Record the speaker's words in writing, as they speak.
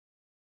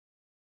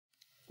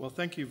Well,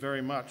 thank you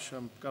very much.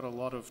 I've got a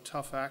lot of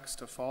tough acts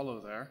to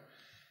follow there.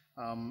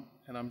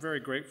 And I'm very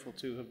grateful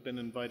to have been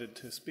invited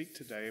to speak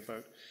today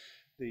about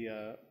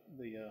the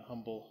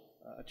humble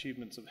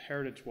achievements of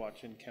Heritage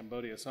Watch in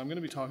Cambodia. So I'm going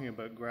to be talking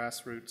about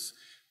grassroots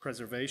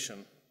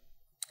preservation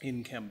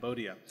in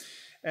Cambodia.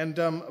 And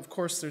of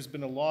course, there's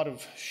been a lot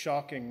of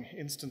shocking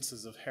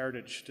instances of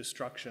heritage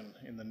destruction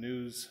in the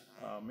news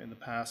in the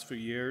past few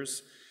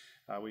years.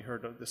 We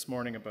heard this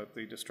morning about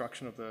the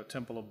destruction of the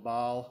Temple of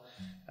Baal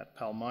at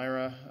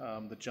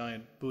Palmyra, the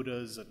giant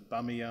Buddhas at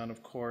Bamiyan,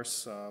 of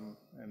course,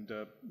 and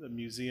the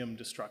museum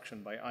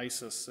destruction by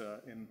ISIS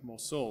in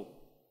Mosul.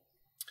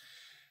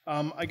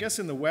 I guess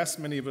in the West,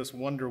 many of us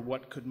wonder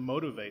what could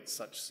motivate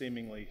such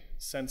seemingly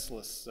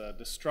senseless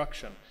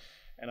destruction.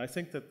 And I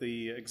think that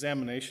the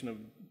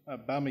examination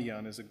of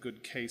Bamiyan is a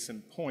good case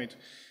in point.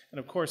 And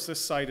of course, this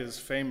site is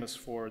famous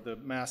for the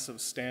massive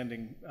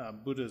standing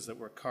Buddhas that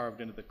were carved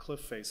into the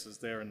cliff faces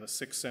there in the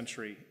 6th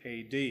century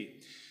AD.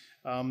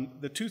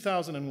 The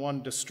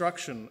 2001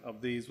 destruction of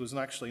these was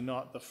actually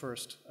not the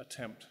first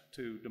attempt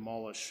to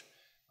demolish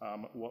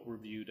what were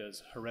viewed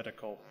as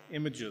heretical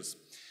images.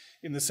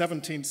 In the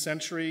 17th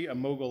century, a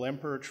Mughal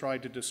emperor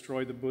tried to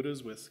destroy the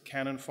Buddhas with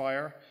cannon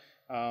fire.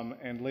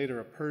 And later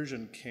a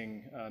Persian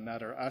king,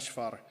 Nader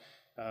Ashfar,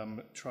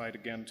 tried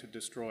again to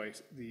destroy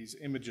these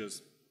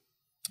images.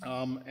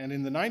 And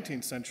in the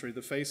 19th century,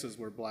 the faces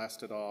were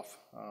blasted off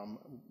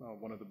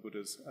one of the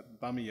Buddhas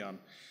at Bamiyan.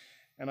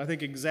 And I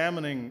think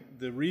examining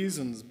the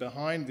reasons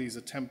behind these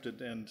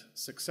attempted and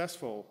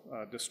successful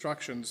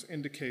destructions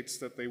indicates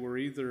that they were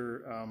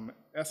either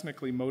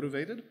ethnically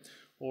motivated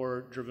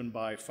or driven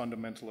by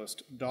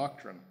fundamentalist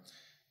doctrine.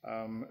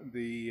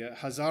 The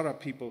Hazara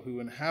people who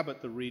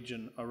inhabit the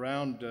region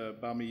around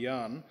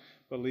Bamiyan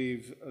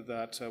believe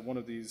that one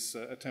of these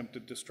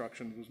attempted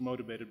destructions was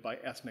motivated by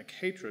ethnic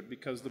hatred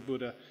because the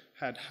Buddha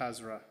had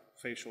Hazara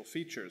facial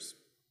features.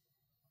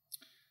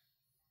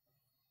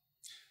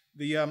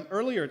 The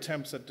earlier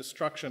attempts at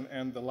destruction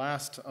and the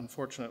last,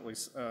 unfortunately,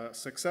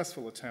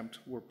 successful attempt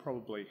were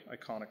probably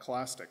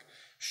iconoclastic.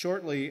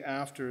 Shortly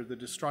after the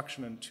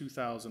destruction in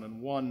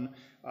 2001,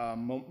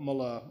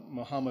 Mullah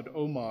Muhammad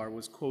Omar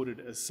was quoted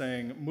as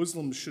saying,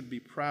 "Muslims should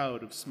be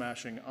proud of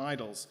smashing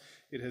idols.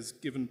 It has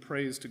given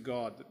praise to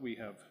God that we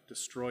have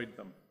destroyed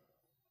them."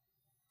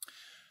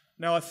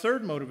 Now, a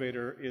third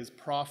motivator is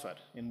profit,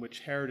 in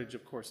which heritage,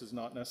 of course, is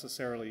not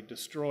necessarily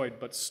destroyed,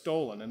 but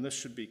stolen, and this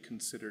should be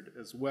considered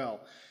as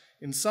well.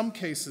 In some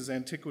cases,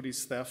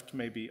 antiquities theft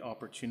may be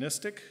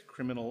opportunistic,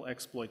 criminal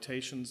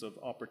exploitations of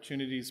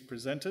opportunities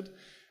presented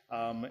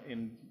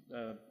in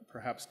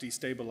perhaps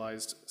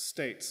destabilized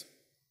states.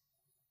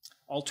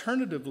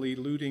 Alternatively,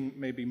 looting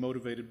may be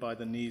motivated by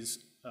the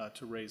needs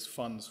to raise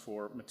funds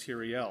for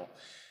materiel.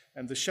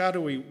 And the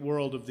shadowy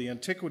world of the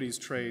antiquities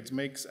trades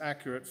makes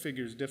accurate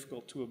figures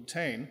difficult to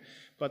obtain,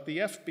 but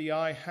the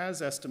FBI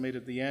has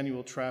estimated the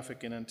annual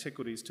traffic in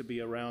antiquities to be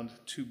around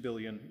 $2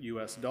 billion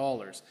US.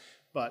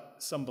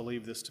 But some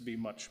believe this to be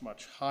much,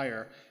 much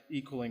higher,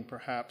 equaling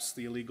perhaps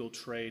the illegal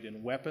trade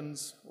in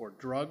weapons or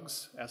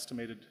drugs,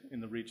 estimated in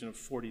the region of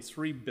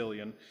 $43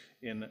 billion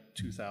in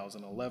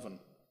 2011.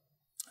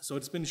 So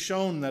it's been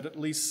shown that at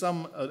least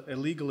some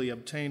illegally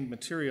obtained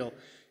material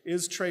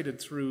is traded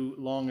through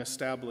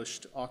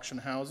long-established auction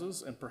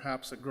houses, and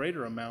perhaps a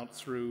greater amount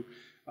through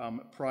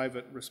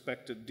private,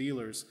 respected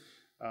dealers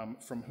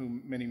from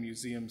whom many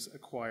museums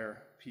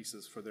acquire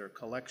pieces for their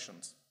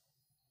collections.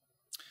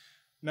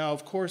 Now,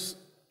 of course,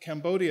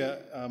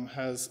 Cambodia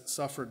has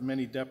suffered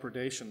many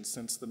depredations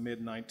since the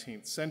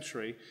mid-19th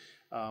century.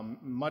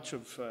 Much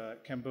of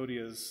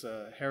Cambodia's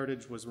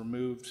heritage was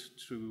removed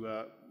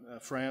to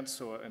France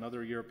and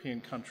other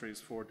European countries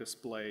for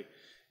display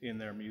in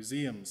their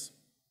museums.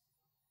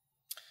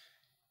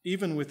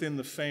 Even within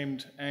the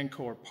famed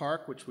Angkor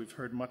Park, which we've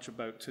heard much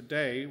about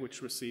today,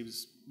 which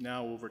receives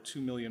now over 2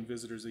 million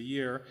visitors a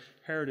year,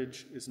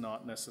 heritage is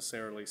not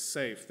necessarily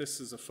safe. This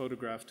is a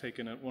photograph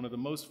taken at one of the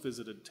most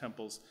visited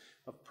temples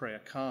of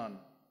Preah Khan.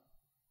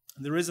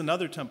 There is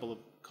another temple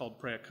called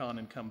Preah Khan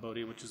in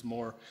Cambodia, which is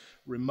more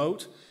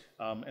remote,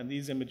 and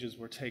these images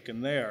were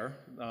taken there.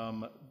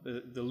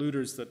 The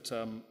looters that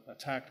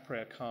attacked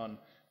Preah Khan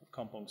of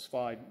Kampong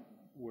Svai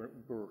were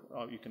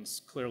you can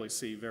clearly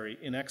see, very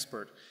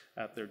inexpert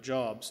at their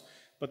jobs,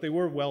 but they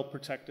were well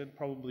protected,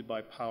 probably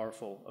by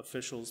powerful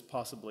officials,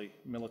 possibly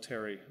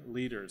military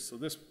leaders. So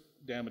this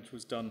damage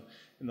was done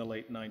in the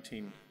late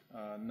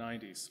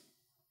 1990s.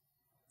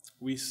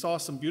 We saw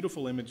some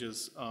beautiful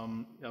images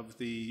of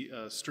the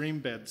stream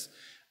beds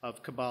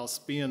of Kabal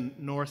Spian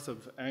north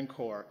of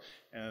Angkor,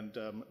 and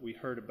we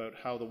heard about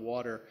how the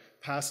water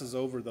passes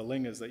over the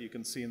lingas that you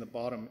can see in the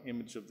bottom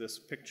image of this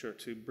picture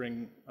to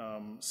bring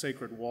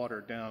sacred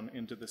water down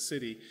into the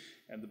city,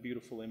 and the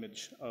beautiful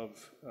image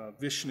of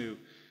Vishnu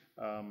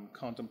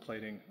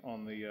contemplating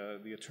on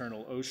the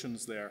eternal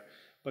oceans there.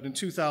 But in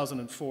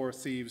 2004,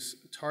 thieves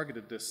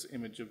targeted this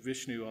image of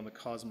Vishnu on the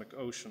cosmic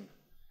ocean,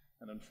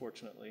 and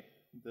unfortunately,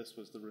 this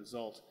was the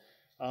result.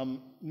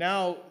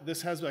 Now,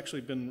 this has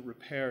actually been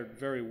repaired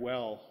very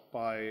well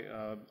by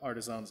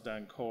artisans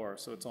d'Angkor,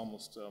 so it's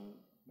almost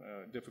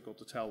difficult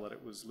to tell that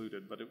it was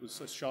looted, but it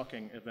was a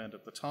shocking event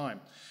at the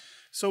time.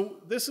 So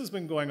this has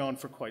been going on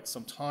for quite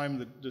some time,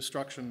 the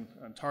destruction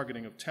and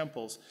targeting of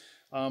temples.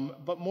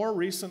 But more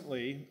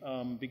recently,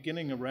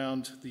 beginning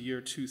around the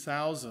year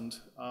 2000,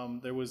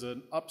 there was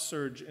an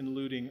upsurge in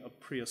looting of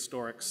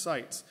prehistoric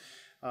sites.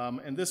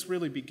 And this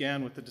really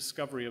began with the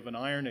discovery of an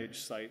Iron Age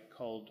site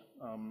called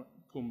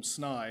Pum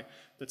Snai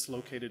that's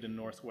located in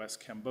northwest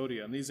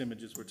Cambodia. And these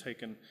images were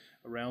taken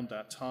around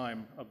that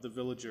time of the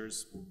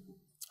villagers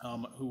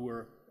who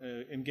were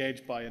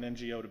engaged by an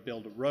NGO to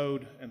build a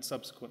road and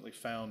subsequently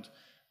found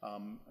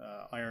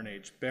Iron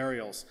Age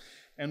burials.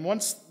 And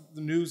once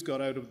the news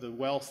got out of the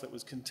wealth that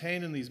was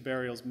contained in these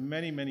burials,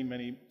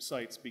 many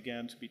sites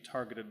began to be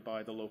targeted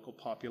by the local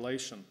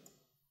population.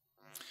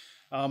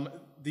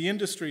 The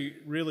industry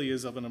really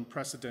is of an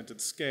unprecedented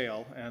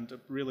scale, and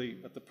really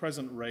at the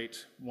present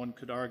rate, one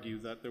could argue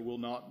that there will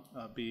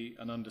not be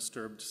an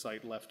undisturbed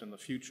site left in the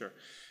future.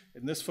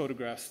 In this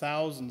photograph,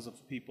 thousands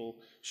of people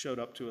showed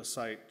up to a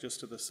site just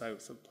to the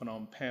south of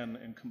Phnom Penh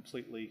and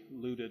completely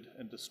looted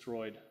and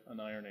destroyed an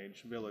Iron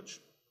Age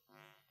village.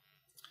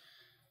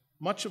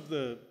 Much of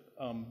the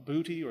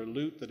booty or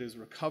loot that is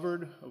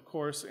recovered, of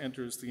course,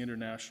 enters the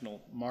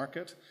international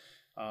market.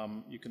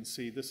 You can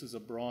see this is a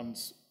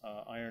bronze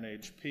Iron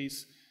Age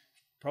piece,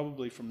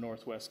 probably from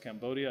northwest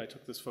Cambodia. I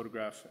took this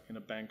photograph in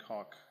a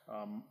Bangkok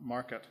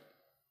market,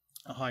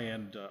 a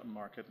high-end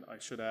market, I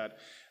should add.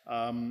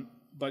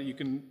 But you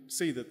can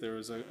see that there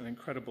is an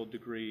incredible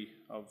degree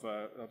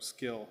of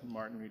skill.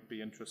 Martin, you'd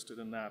be interested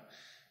in that,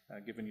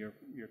 given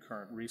your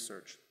current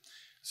research.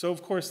 So,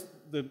 of course,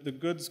 the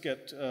goods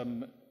get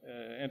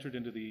entered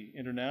into the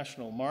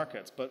international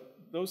markets, but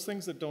those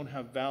things that don't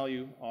have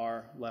value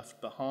are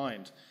left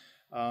behind.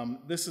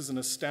 This is an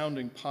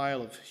astounding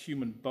pile of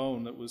human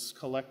bone that was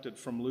collected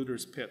from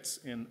looters' pits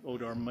in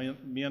Odar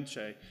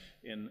Mienche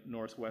in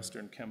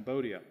northwestern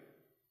Cambodia.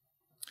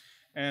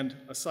 And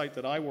a site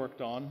that I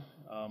worked on,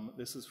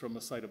 this is from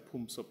the site of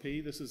Pum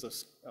Sopi. This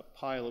is a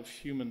pile of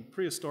human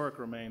prehistoric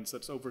remains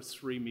that's over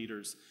 3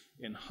 meters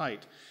in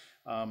height.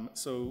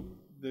 So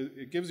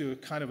it gives you a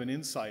kind of an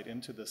insight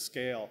into the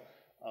scale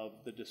of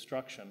the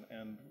destruction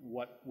and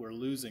what we're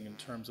losing in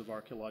terms of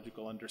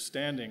archaeological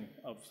understanding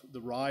of the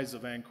rise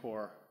of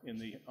Angkor in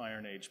the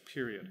Iron Age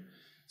period.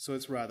 So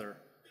it's rather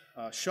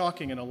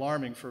shocking and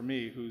alarming for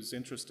me, who's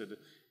interested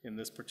in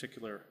this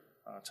particular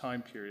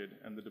time period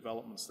and the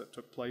developments that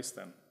took place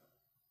then.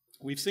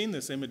 We've seen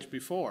this image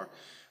before.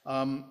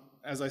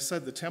 As I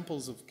said, the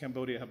temples of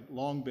Cambodia have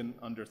long been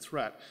under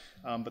threat,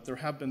 but there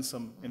have been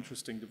some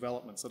interesting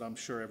developments that I'm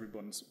sure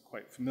everyone's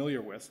quite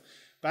familiar with.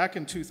 Back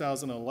in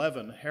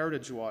 2011,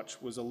 Heritage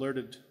Watch was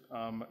alerted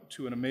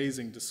to an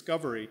amazing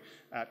discovery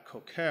at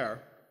Kokher,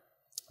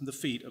 the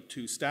feet of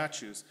 2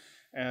 statues.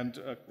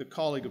 And the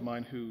colleague of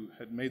mine who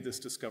had made this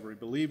discovery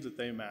believed that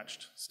they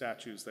matched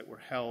statues that were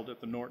held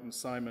at the Norton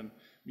Simon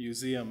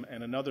Museum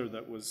and another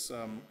that was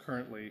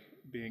currently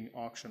being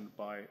auctioned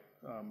by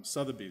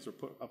Sotheby's, or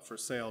put up for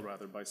sale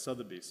rather by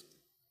Sotheby's.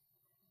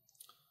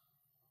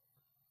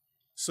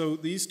 So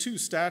these 2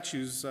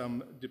 statues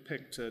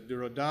depict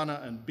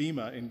Duryodhana and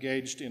Bhima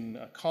engaged in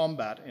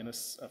combat in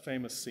a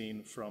famous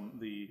scene from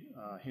the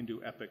Hindu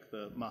epic,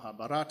 the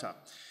Mahabharata.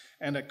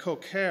 And at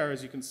Kokher,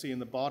 as you can see in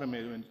the bottom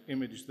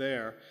image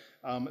there,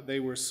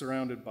 they were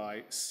surrounded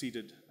by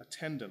seated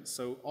attendants.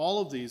 So all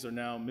of these are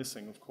now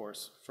missing, of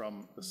course,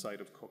 from the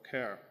site of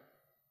Kokher.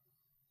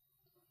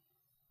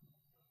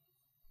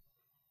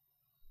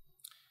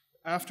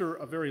 After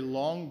a very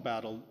long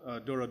battle,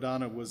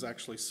 Duryodhana was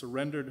actually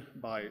surrendered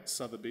by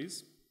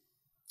Sotheby's,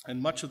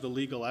 and much of the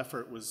legal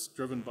effort was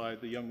driven by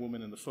the young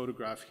woman in the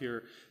photograph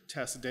here,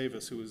 Tess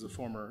Davis, who is the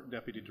former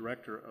deputy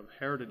director of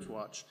Heritage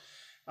Watch.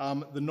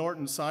 The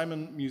Norton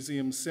Simon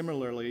Museum,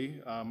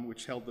 similarly,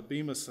 which held the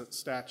Bhima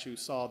statue,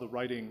 saw the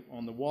writing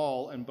on the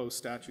wall, and both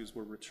statues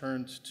were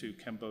returned to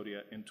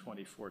Cambodia in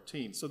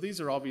 2014. So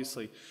these are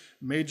obviously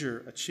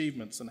major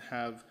achievements and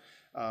have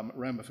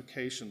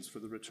ramifications for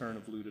the return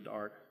of looted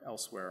art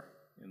elsewhere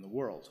in the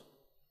world.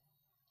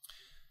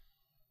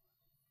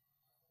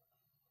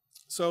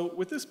 So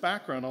with this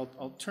background,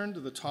 I'll turn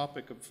to the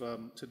topic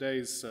of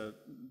today's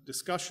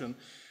discussion,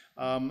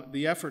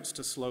 the efforts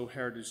to slow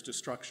heritage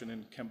destruction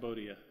in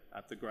Cambodia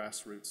at the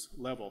grassroots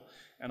level.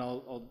 And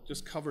I'll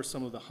just cover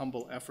some of the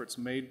humble efforts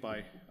made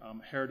by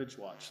Heritage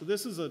Watch. So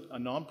this is a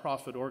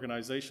nonprofit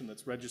organization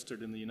that's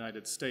registered in the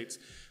United States,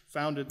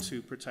 founded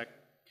to protect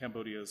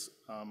Cambodia's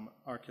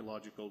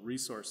archaeological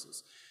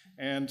resources.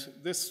 And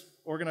this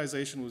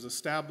organization was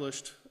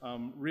established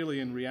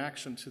really in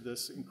reaction to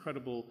this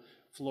incredible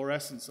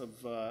fluorescence of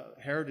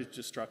heritage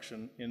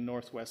destruction in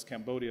northwest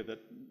Cambodia that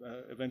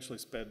eventually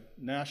sped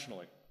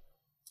nationally.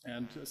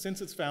 And since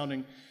its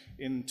founding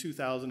in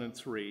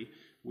 2003,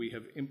 we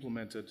have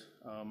implemented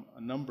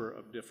a number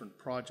of different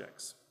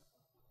projects.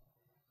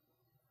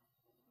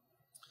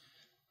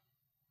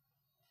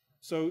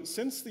 So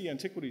since the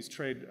antiquities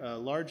trade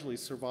largely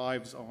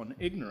survives on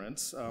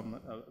ignorance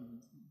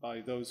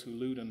by those who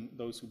loot and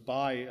those who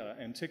buy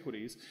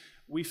antiquities,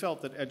 we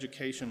felt that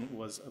education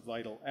was a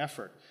vital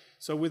effort.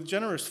 So with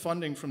generous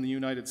funding from the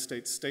United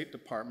States State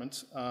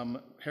Department,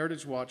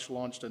 Heritage Watch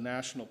launched a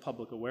national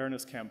public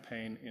awareness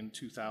campaign in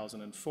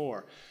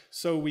 2004.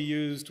 So we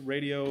used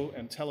radio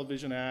and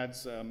television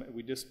ads.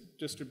 We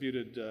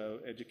distributed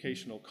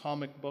educational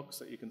comic books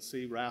that you can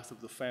see, Wrath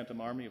of the Phantom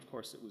Army. Of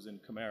course, it was in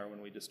Khmer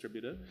when we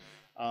distributed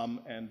it,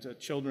 and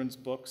children's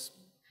books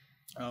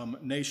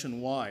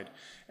nationwide.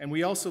 And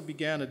we also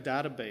began a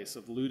database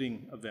of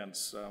looting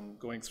events,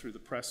 going through the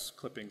press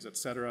clippings,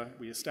 etc.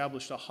 We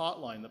established a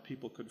hotline that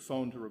people could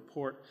phone to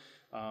report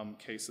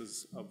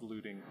cases of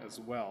looting as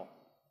well.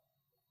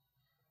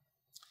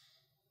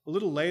 A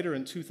little later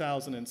in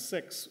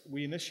 2006,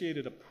 we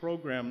initiated a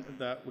program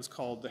that was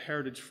called the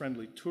Heritage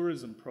Friendly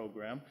Tourism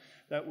Program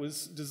that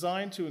was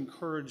designed to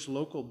encourage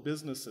local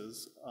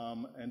businesses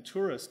and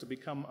tourists to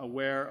become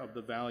aware of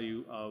the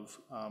value of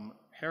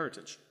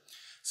heritage.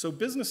 So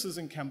businesses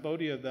in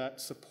Cambodia that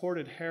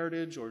supported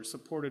heritage or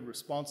supported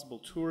responsible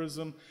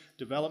tourism,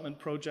 development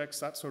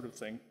projects, that sort of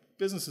thing,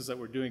 businesses that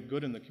were doing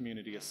good in the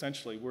community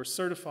essentially, were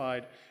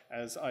certified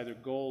as either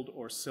gold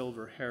or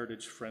silver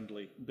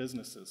heritage-friendly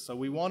businesses. So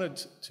we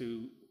wanted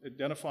to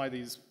identify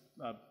these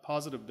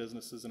positive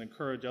businesses and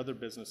encourage other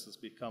businesses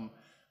to become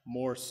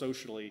more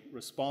socially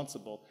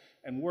responsible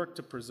and work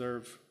to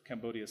preserve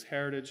Cambodia's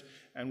heritage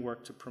and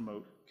work to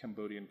promote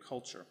Cambodian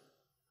culture.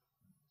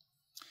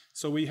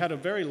 So we had a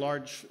very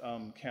large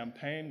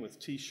campaign with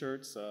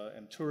T-shirts,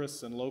 and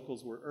tourists and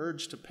locals were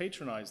urged to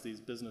patronize these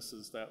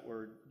businesses that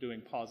were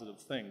doing positive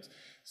things.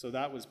 So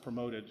that was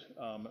promoted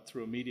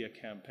through a media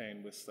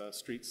campaign with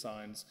street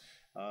signs,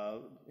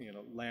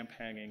 lamp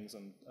hangings,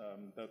 and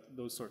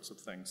those sorts of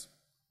things.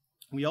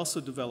 We also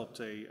developed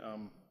a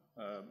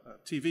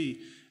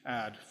TV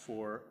ad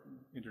for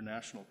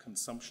international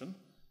consumption.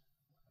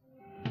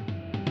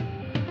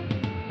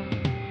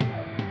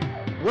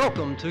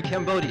 Welcome to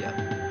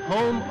Cambodia,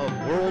 home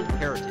of world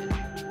heritage,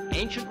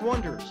 ancient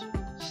wonders,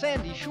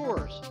 sandy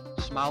shores,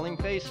 smiling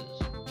faces.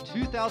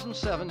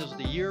 2007 is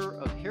the year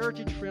of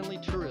heritage-friendly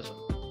tourism,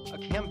 a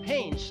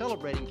campaign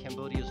celebrating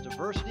Cambodia's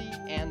diversity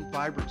and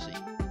vibrancy.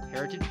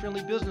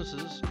 Heritage-friendly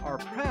businesses are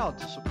proud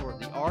to support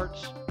the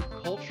arts,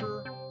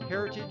 culture,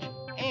 heritage,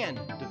 and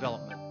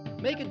development.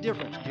 Make a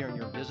difference during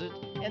your visit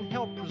and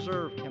help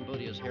preserve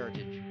Cambodia's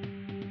heritage.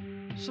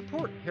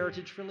 Support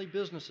heritage-friendly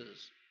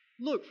businesses.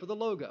 Look for the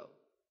logo.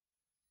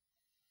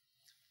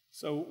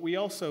 So we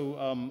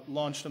also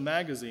launched a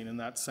magazine in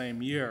that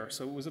same year.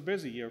 So it was a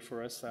busy year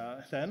for us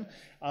then.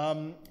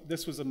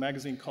 This was a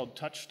magazine called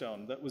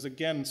Touchstone that was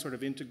again sort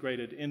of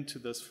integrated into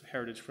this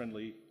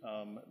heritage-friendly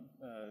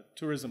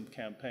tourism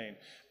campaign,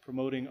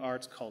 promoting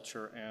arts,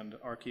 culture, and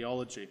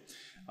archaeology.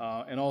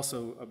 And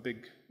also a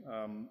big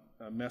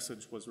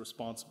message was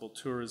responsible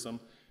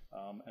tourism,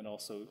 and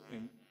also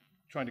in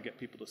trying to get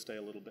people to stay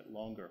a little bit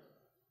longer.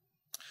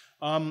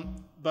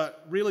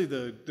 But really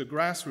the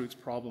grassroots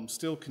problem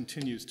still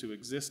continues to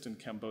exist in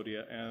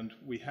Cambodia, and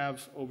we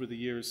have over the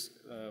years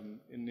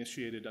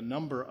initiated a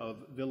number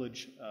of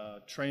village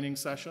training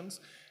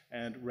sessions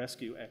and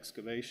rescue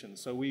excavations.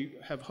 So we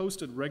have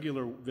hosted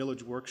regular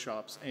village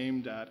workshops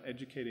aimed at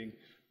educating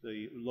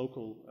the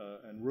local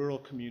and rural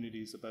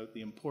communities about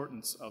the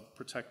importance of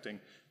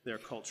protecting their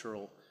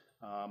cultural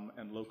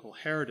and local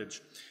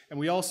heritage. And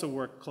we also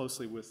work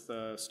closely with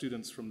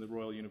students from the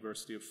Royal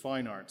University of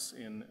Fine Arts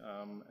in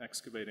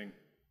excavating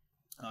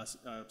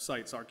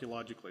sites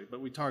archaeologically,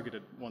 but we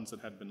targeted ones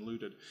that had been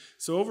looted.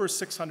 So over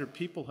 600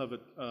 people have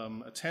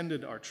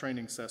attended our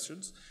training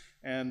sessions,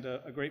 and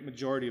a great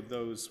majority of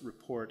those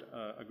report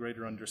a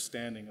greater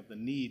understanding of the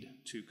need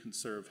to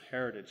conserve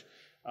heritage.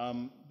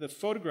 The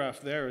photograph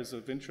there is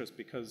of interest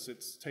because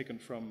it's taken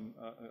from,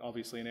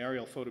 obviously, an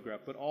aerial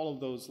photograph, but all of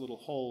those little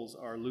holes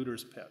are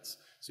looters' pits.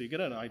 So you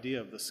get an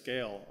idea of the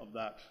scale of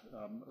that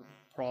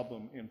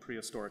problem in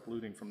prehistoric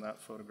looting from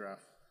that photograph.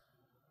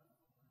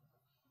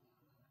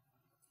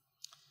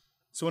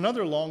 So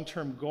another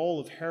long-term goal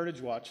of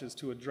Heritage Watch is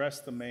to address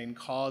the main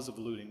cause of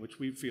looting, which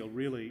we feel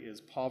really is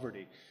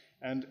poverty.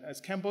 And as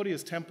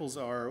Cambodia's temples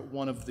are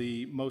one of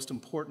the most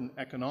important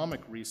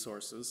economic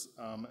resources,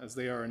 as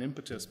they are an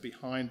impetus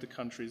behind the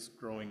country's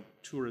growing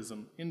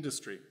tourism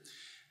industry.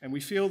 And we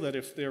feel that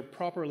if they're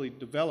properly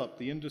developed,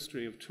 the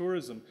industry of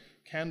tourism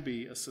can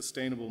be a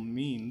sustainable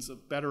means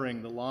of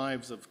bettering the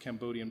lives of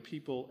Cambodian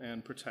people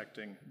and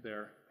protecting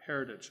their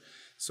heritage.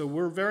 So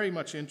we're very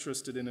much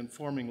interested in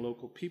informing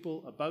local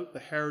people about the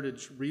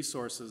heritage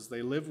resources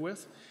they live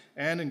with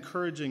and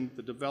encouraging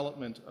the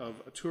development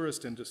of a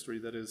tourist industry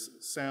that is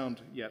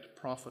sound yet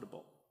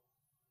profitable.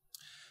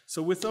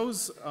 So with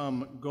those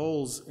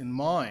goals in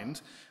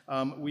mind,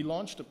 we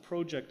launched a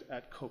project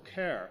at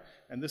Kokare,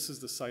 and this is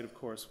the site, of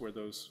course, where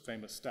those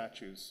famous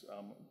statues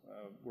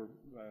were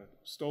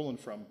stolen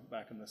from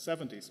back in the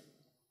 70s.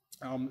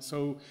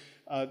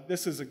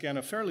 This is, again,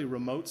 a fairly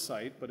remote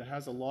site, but it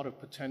has a lot of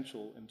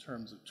potential in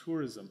terms of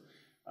tourism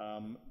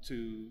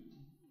to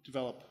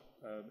develop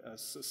a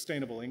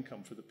sustainable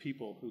income for the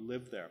people who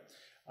live there.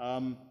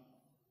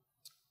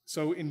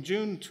 So in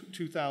June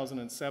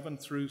 2007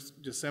 through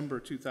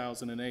December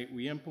 2008,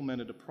 we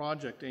implemented a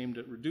project aimed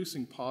at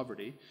reducing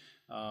poverty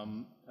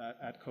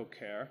at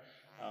Coquer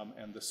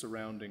and the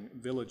surrounding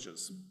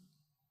villages.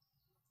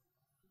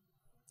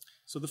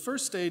 So the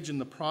first stage in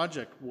the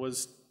project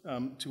was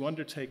to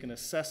undertake an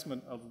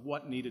assessment of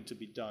what needed to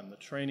be done, the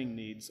training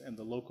needs and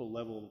the local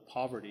level of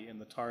poverty in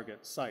the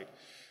target site.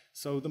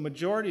 So the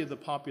majority of the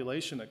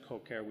population at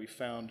Coquer, we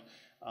found,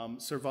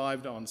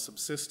 survived on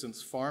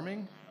subsistence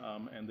farming,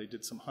 and they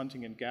did some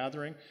hunting and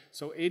gathering.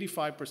 So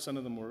 85%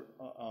 of them were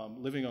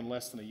living on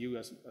less than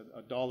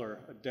a dollar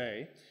a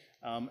day,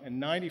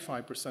 and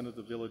 95% of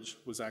the village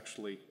was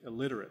actually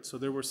illiterate. So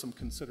there were some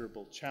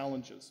considerable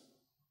challenges.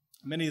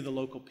 Many of the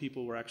local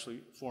people were actually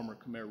former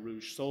Khmer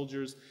Rouge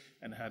soldiers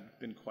and had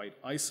been quite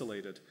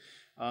isolated.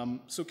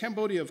 So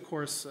Cambodia, of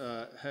course,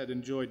 had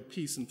enjoyed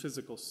peace and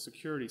physical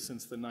security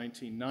since the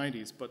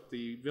 1990s, but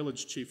the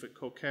village chief at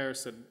Coquer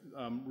said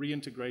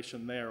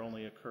reintegration there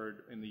only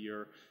occurred in the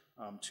year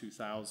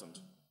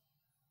 2000.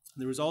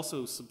 There was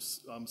also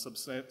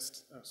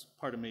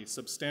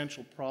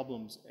substantial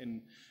problems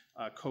in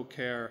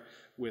Coquer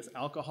with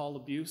alcohol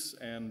abuse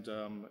and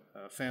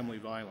family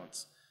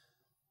violence.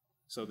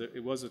 So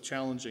it was a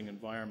challenging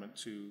environment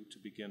to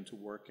begin to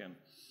work in.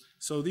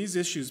 So these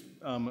issues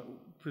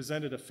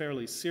presented a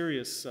fairly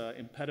serious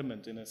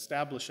impediment in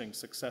establishing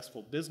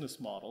successful business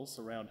models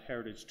around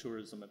heritage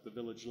tourism at the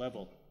village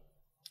level.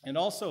 And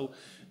also,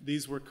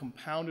 these were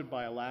compounded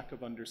by a lack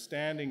of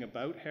understanding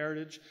about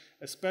heritage,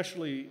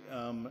 especially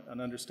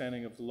an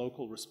understanding of the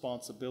local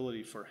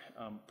responsibility for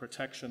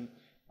protection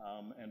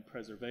and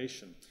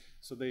preservation.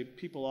 So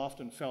people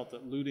often felt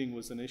that looting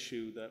was an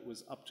issue that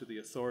was up to the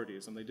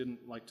authorities, and they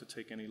didn't like to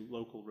take any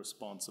local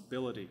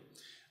responsibility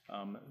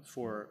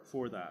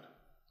for that.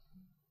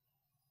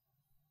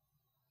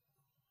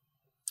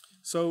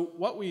 So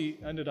what we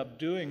ended up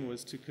doing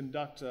was to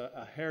conduct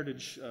a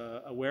heritage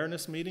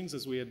awareness meetings,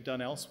 as we had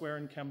done elsewhere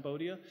in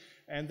Cambodia,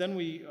 and then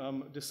we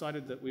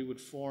decided that we would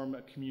form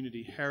a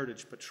community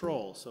heritage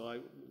patrol. So I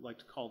like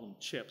to call them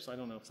CHIPs. I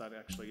don't know if that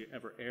actually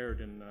ever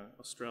aired in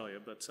Australia,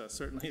 but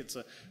certainly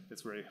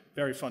it's very,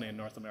 very funny in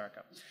North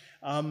America.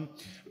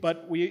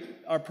 But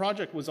our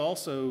project was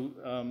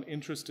also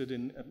interested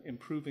in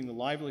improving the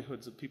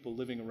livelihoods of people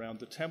living around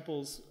the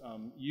temples,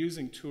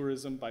 using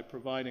tourism by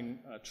providing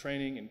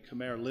training in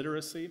Khmer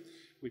literacy.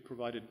 We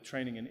provided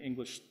training in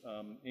English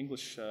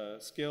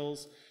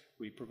skills.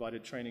 We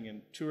provided training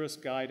in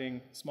tourist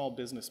guiding, small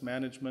business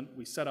management.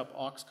 We set up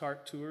ox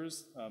cart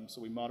tours,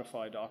 so we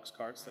modified ox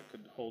carts that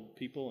could hold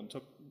people and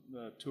took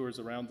tours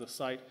around the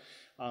site.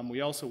 We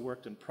also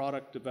worked in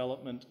product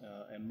development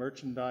and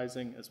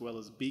merchandising, as well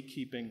as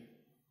beekeeping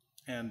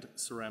and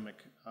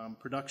ceramic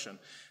production.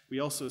 We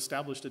also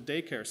established a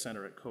daycare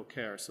center at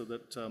Coquer so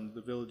that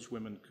the village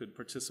women could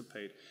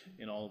participate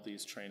in all of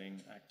these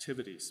training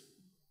activities.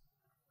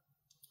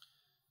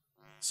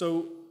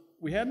 So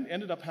we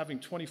ended up having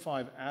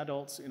 25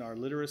 adults in our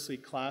literacy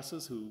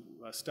classes who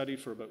studied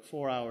for about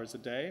 4 hours a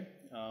day,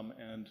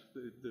 and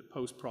the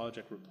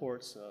post-project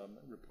reports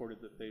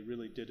reported that they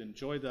really did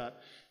enjoy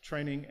that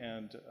training,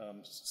 and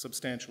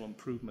substantial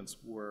improvements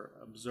were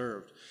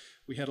observed.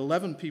 We had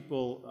 11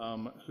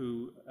 people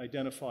who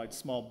identified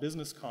small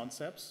business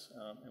concepts,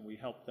 and we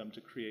helped them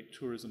to create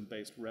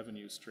tourism-based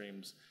revenue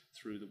streams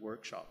through the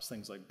workshops,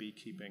 things like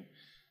beekeeping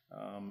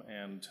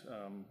and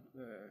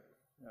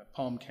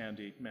palm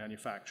candy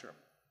manufacture.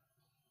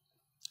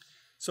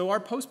 So our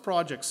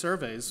post-project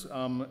surveys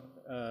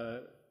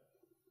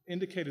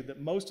indicated that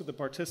most of the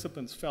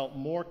participants felt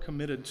more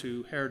committed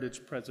to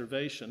heritage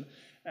preservation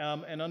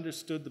and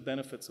understood the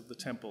benefits of the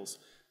temples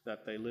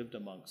that they lived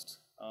amongst.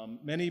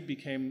 Many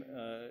became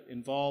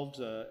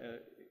involved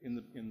in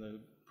the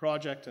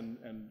project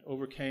and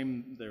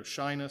overcame their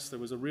shyness. There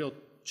was a real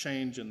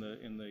change in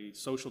the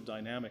social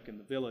dynamic in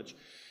the village.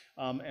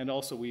 And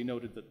also we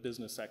noted that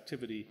business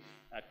activity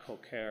at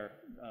Coquer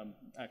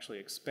actually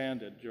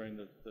expanded during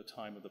the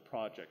time of the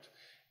project.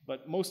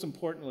 But most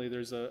importantly,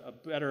 there's a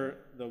better,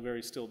 though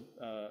very still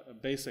a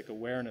basic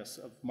awareness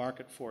of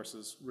market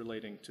forces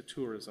relating to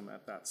tourism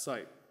at that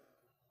site.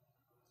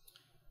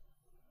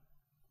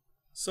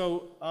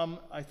 So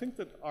I think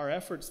that our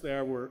efforts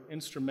there were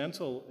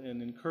instrumental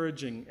in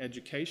encouraging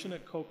education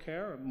at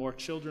Coquer. More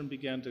children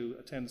began to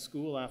attend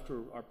school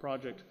after our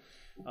project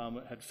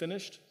had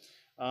finished.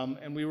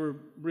 And we were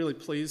really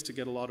pleased to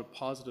get a lot of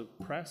positive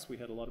press. We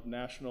had a lot of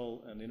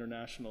national and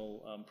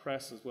international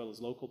press, as well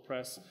as local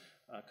press,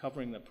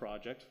 covering the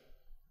project.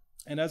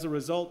 And as a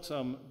result,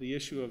 the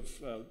issue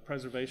of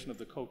preservation of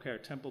the Coquer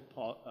Temple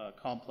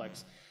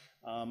complex,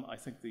 I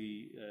think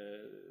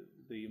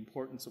the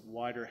importance of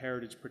wider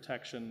heritage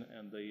protection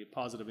and the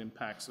positive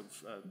impacts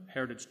of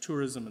heritage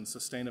tourism and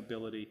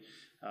sustainability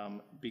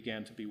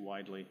began to be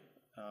widely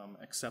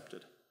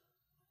accepted.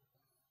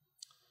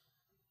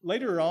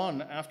 Later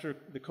on, after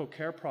the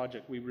Coquer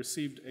project, we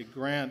received a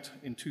grant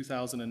in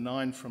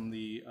 2009 from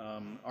the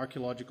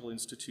Archaeological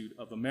Institute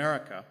of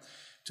America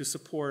to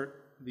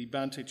support the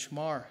Bante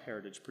Chmar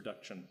Heritage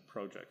Production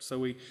Project. So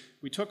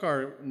we took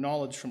our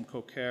knowledge from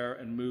Kokare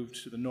and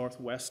moved to the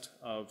northwest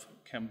of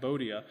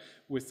Cambodia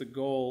with the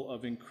goal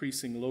of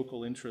increasing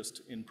local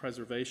interest in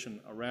preservation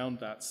around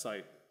that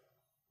site.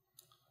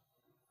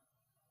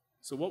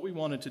 So what we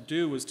wanted to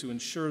do was to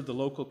ensure the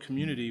local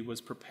community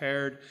was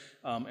prepared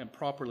and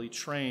properly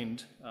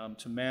trained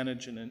to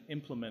manage and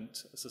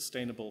implement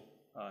sustainable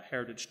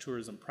heritage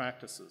tourism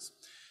practices.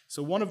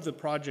 So one of the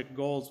project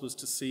goals was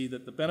to see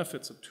that the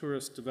benefits of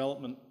tourist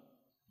development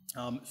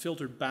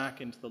filtered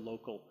back into the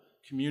local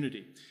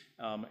community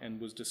and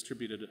was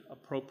distributed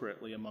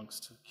appropriately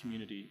amongst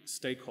community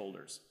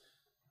stakeholders.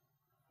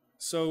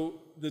 So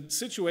the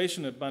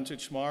situation at Bante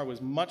Chmar was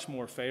much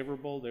more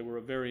favorable. They were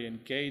a very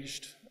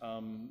engaged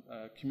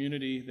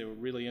community. They were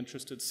really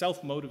interested,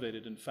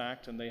 self-motivated in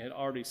fact, and they had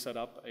already set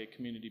up a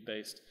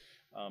community-based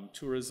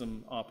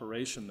tourism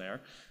operation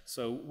there.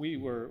 So we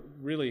were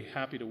really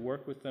happy to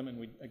work with them, and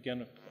we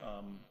again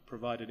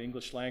provided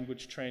English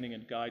language training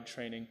and guide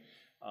training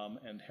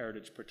and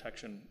heritage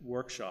protection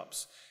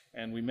workshops.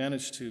 And we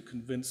managed to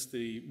convince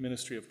the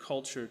Ministry of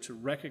Culture to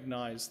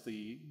recognize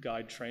the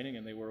guide training,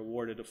 and they were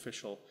awarded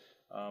official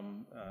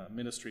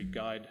ministry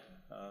guide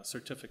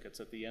certificates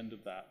at the end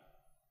of that.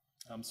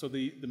 So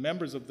the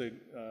members of the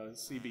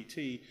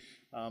CBT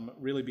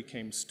really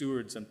became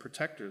stewards and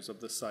protectors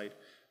of the site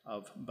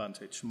of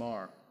Bante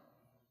Chmar.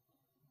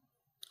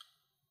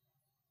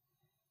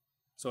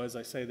 So as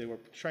I say, they were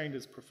trained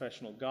as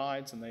professional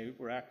guides, and they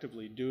were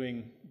actively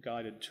doing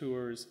guided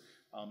tours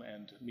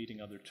and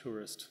meeting other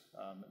tourist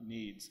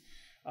needs.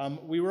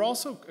 We were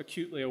also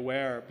acutely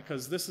aware,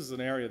 because this is an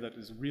area that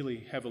is really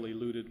heavily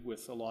looted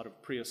with a lot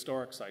of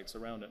prehistoric sites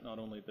around it, not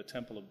only the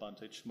Temple of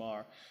Bante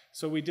Chmar.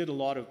 So we did a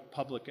lot of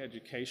public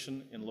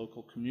education in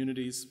local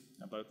communities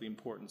about the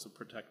importance of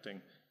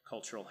protecting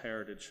cultural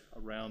heritage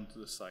around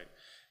the site.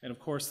 And of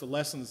course, the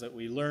lessons that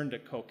we learned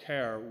at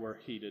Kokare were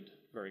heeded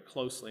very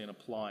closely and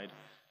applied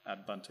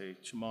at Bante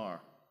Chmar.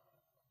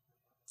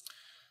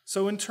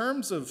 So in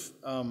terms of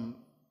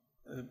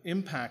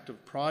impact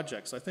of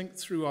projects, I think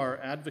through our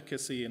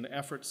advocacy and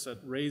efforts at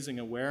raising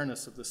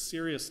awareness of the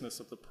seriousness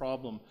of the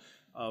problem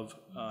of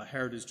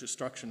heritage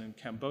destruction in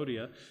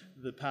Cambodia,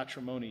 the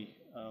Patrimony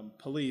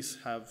Police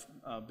have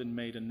been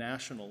made a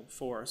national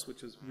force,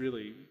 which is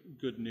really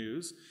good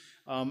news.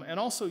 And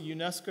also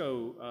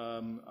UNESCO,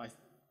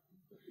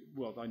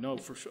 I know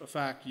for a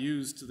fact,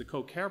 used the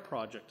Kokare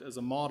project as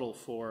a model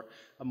for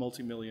a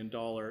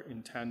multi-million-dollar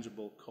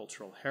intangible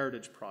cultural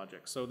heritage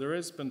project. So there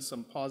has been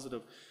some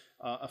positive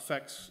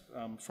effects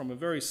from a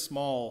very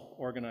small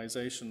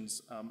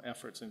organization's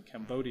efforts in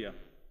Cambodia.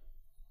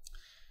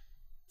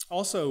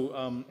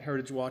 Also,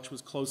 Heritage Watch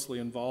was closely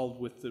involved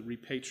with the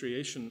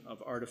repatriation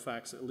of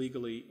artifacts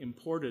illegally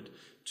imported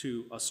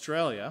to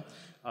Australia,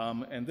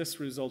 and this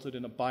resulted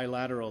in a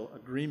bilateral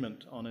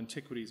agreement on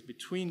antiquities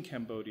between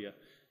Cambodia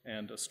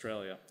and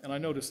Australia. And I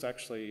noticed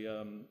actually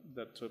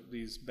that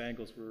these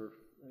bangles were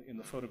in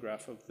the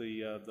photograph of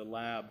the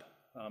lab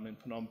in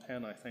Phnom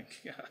Penh, I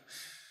think. Yeah.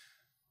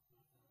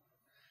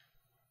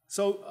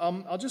 So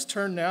I'll just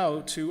turn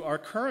now to our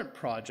current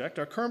project.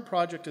 Our current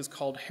project is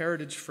called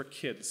Heritage for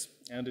Kids,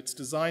 and it's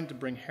designed to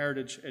bring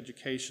heritage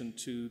education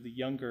to the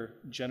younger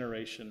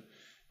generation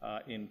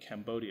in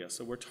Cambodia.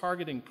 So we're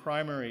targeting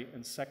primary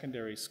and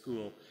secondary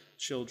school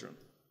children.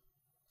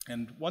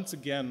 And once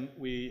again,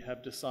 we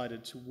have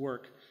decided to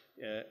work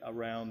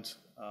around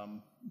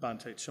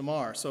Bante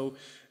Chmar. So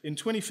in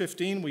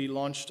 2015, we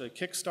launched a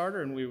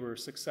Kickstarter, and we were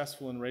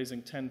successful in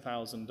raising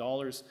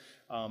 $10,000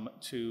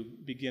 to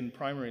begin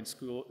primary and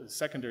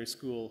secondary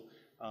school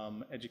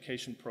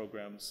education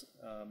programs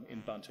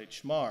in Bante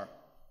Chmar.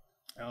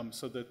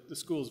 So the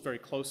school is very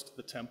close to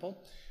the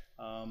temple,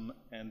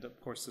 and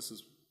of course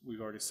we've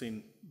already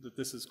seen that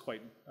this is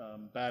quite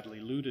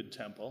badly looted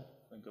temple.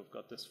 I think I've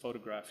got this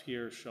photograph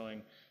here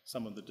showing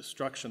some of the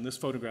destruction. This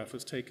photograph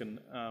was taken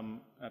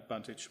at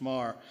Bante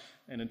Chmar,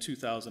 and in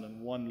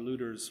 2001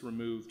 looters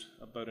removed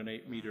about an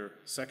 8-meter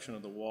section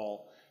of the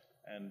wall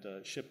and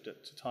shipped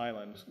it to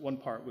Thailand. One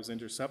part was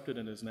intercepted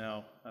and is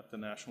now at the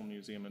National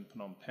Museum in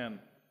Phnom Penh.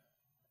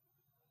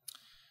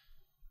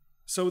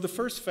 So the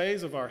first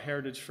phase of our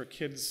Heritage for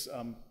Kids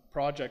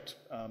project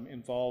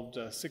involved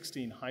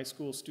 16 high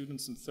school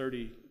students and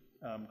 30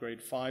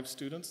 grade 5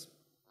 students.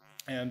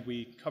 And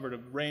we covered a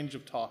range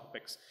of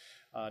topics: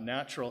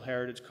 natural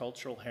heritage,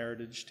 cultural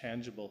heritage,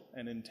 tangible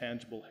and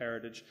intangible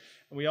heritage.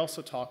 And we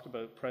also talked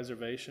about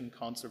preservation,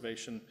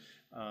 conservation,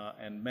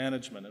 and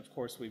management. Of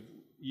course, we've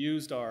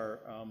used our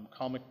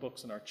comic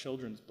books and our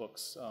children's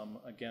books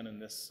again in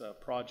this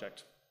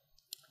project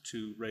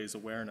to raise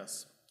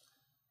awareness.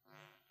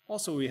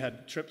 Also, we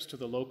had trips to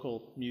the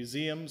local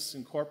museums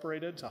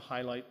incorporated to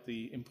highlight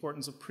the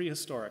importance of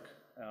prehistoric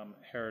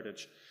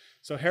heritage.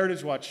 So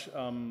Heritage Watch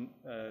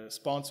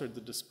sponsored the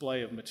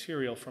display of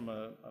material from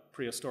a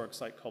prehistoric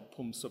site called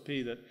Phum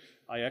Sopi that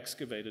I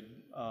excavated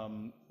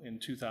in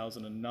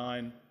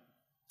 2009,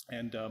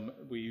 and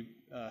we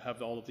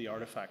have all of the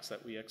artifacts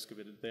that we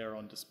excavated there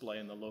on display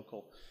in the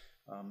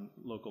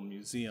local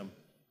museum.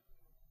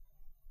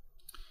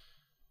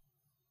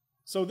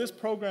 So this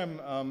program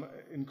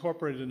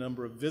incorporated a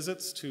number of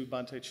visits to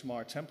Bante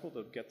Chamar Temple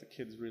to get the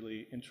kids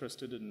really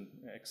interested and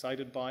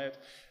excited by it,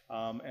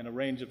 and a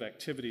range of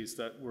activities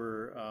that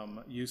were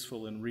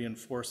useful in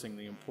reinforcing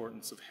the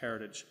importance of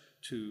heritage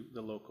to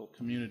the local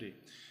community.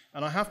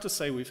 And I have to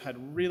say we've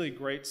had really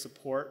great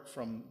support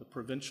from the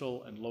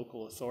provincial and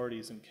local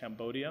authorities in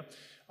Cambodia.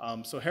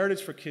 So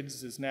Heritage for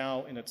Kids is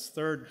now in its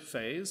third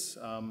phase,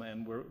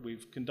 and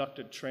we've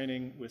conducted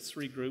training with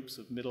 3 groups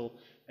of middle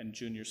and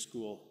junior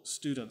school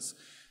students.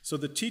 So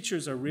the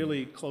teachers are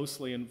really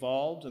closely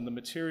involved, and the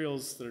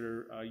materials that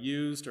are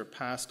used are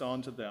passed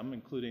on to them,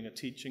 including a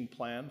teaching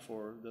plan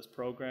for this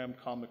program,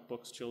 comic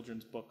books,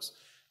 children's books,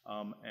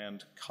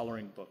 and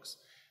coloring books.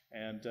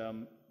 And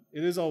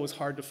it is always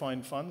hard to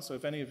find funds, so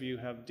if any of you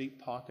have deep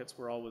pockets,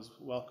 we're always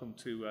welcome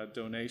to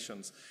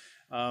donations.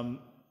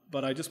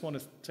 But I just want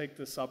to take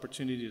this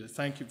opportunity to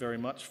thank you very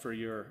much for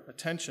your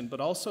attention, but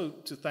also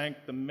to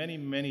thank the many,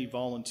 many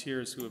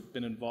volunteers who have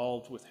been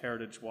involved with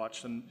Heritage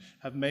Watch and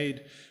have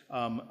made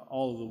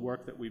all of the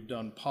work that we've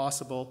done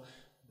possible.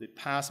 The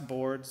past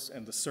boards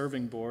and the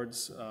serving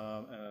boards,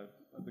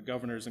 the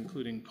governors,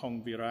 including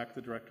Kong Virak,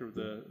 the director of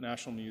the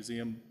National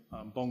Museum,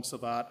 Bong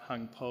Savat,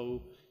 Hang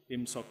Po,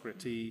 Im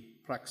Sokrati,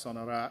 Prak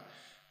Sonarat,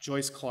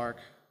 Joyce Clark,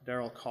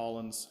 Daryl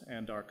Collins,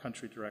 and our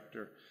country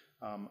director,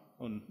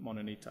 Un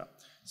Monanita.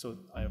 So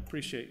I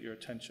appreciate your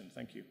attention.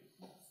 Thank you.